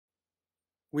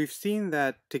we've seen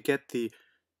that to get the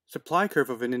supply curve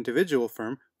of an individual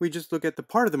firm, we just look at the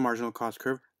part of the marginal cost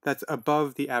curve that's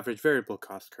above the average variable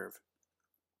cost curve.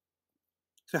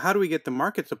 So how do we get the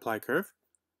market supply curve?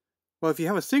 Well, if you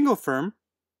have a single firm,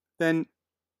 then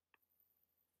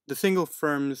the single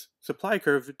firm's supply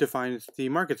curve defines the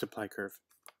market supply curve.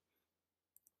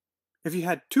 If you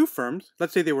had two firms,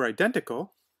 let's say they were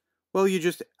identical, well, you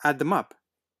just add them up.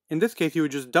 In this case, you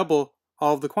would just double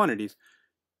all of the quantities.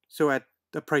 So at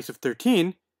the price of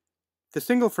 13, the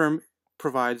single firm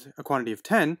provides a quantity of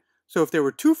 10. So if there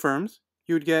were two firms,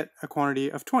 you would get a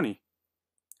quantity of 20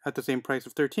 at the same price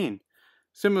of 13.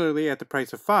 Similarly, at the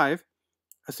price of 5,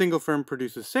 a single firm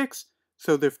produces 6.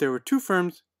 So if there were two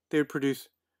firms, they would produce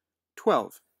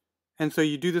 12. And so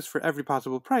you do this for every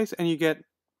possible price, and you get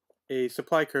a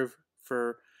supply curve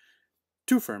for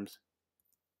two firms.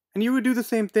 And you would do the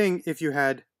same thing if you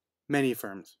had many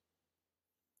firms.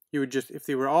 You would just, if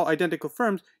they were all identical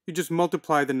firms, you just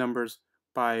multiply the numbers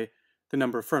by the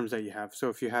number of firms that you have. So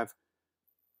if you have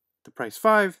the price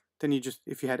 5, then you just,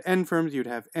 if you had n firms, you'd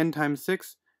have n times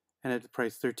 6, and at the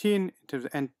price 13, in terms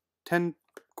of n 10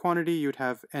 quantity, you'd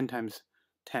have n times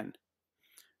 10.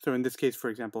 So in this case, for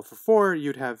example, for 4,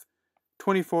 you'd have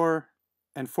 24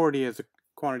 and 40 as a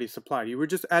quantity supplied. You were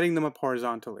just adding them up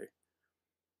horizontally.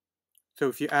 So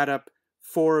if you add up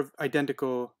 4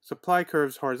 identical supply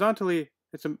curves horizontally,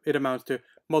 it amounts to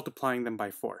multiplying them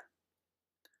by 4.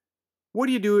 What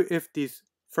do you do if these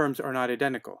firms are not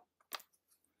identical?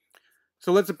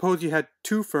 So let's suppose you had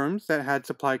two firms that had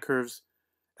supply curves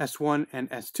S1 and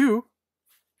S2.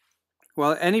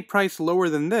 Well, at any price lower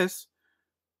than this,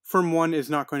 firm 1 is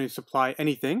not going to supply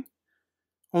anything.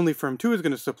 Only firm 2 is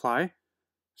going to supply.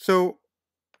 So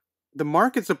the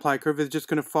market supply curve is just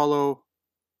going to follow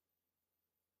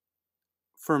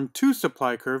firm 2's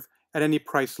supply curve at any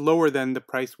price lower than the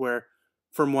price where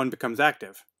firm 1 becomes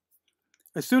active.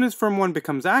 As soon as firm 1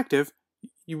 becomes active,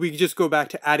 we just go back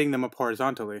to adding them up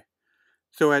horizontally.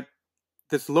 So at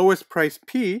this lowest price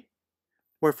P,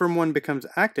 where firm 1 becomes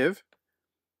active,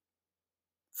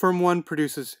 firm 1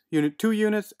 produces 2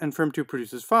 units and firm 2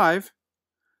 produces 5.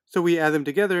 So we add them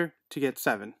together to get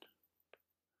 7.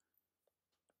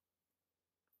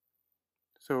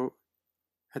 So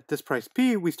at this price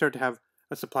P, we start to have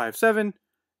a supply of 7,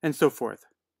 and so forth.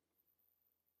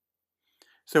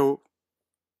 So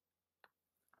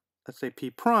let's say P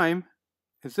prime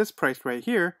is this price right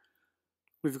here.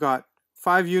 We've got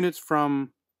 5 units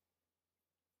from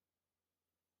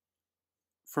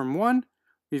firm 1.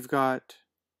 We've got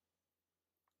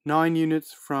 9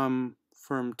 units from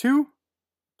firm 2.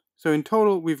 So in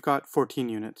total, we've got 14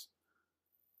 units.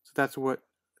 So that's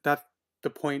the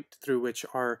point through which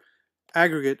our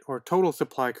aggregate or total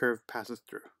supply curve passes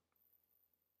through.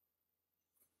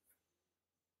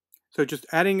 So just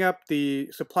adding up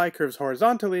the supply curves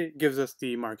horizontally gives us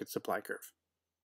the market supply curve.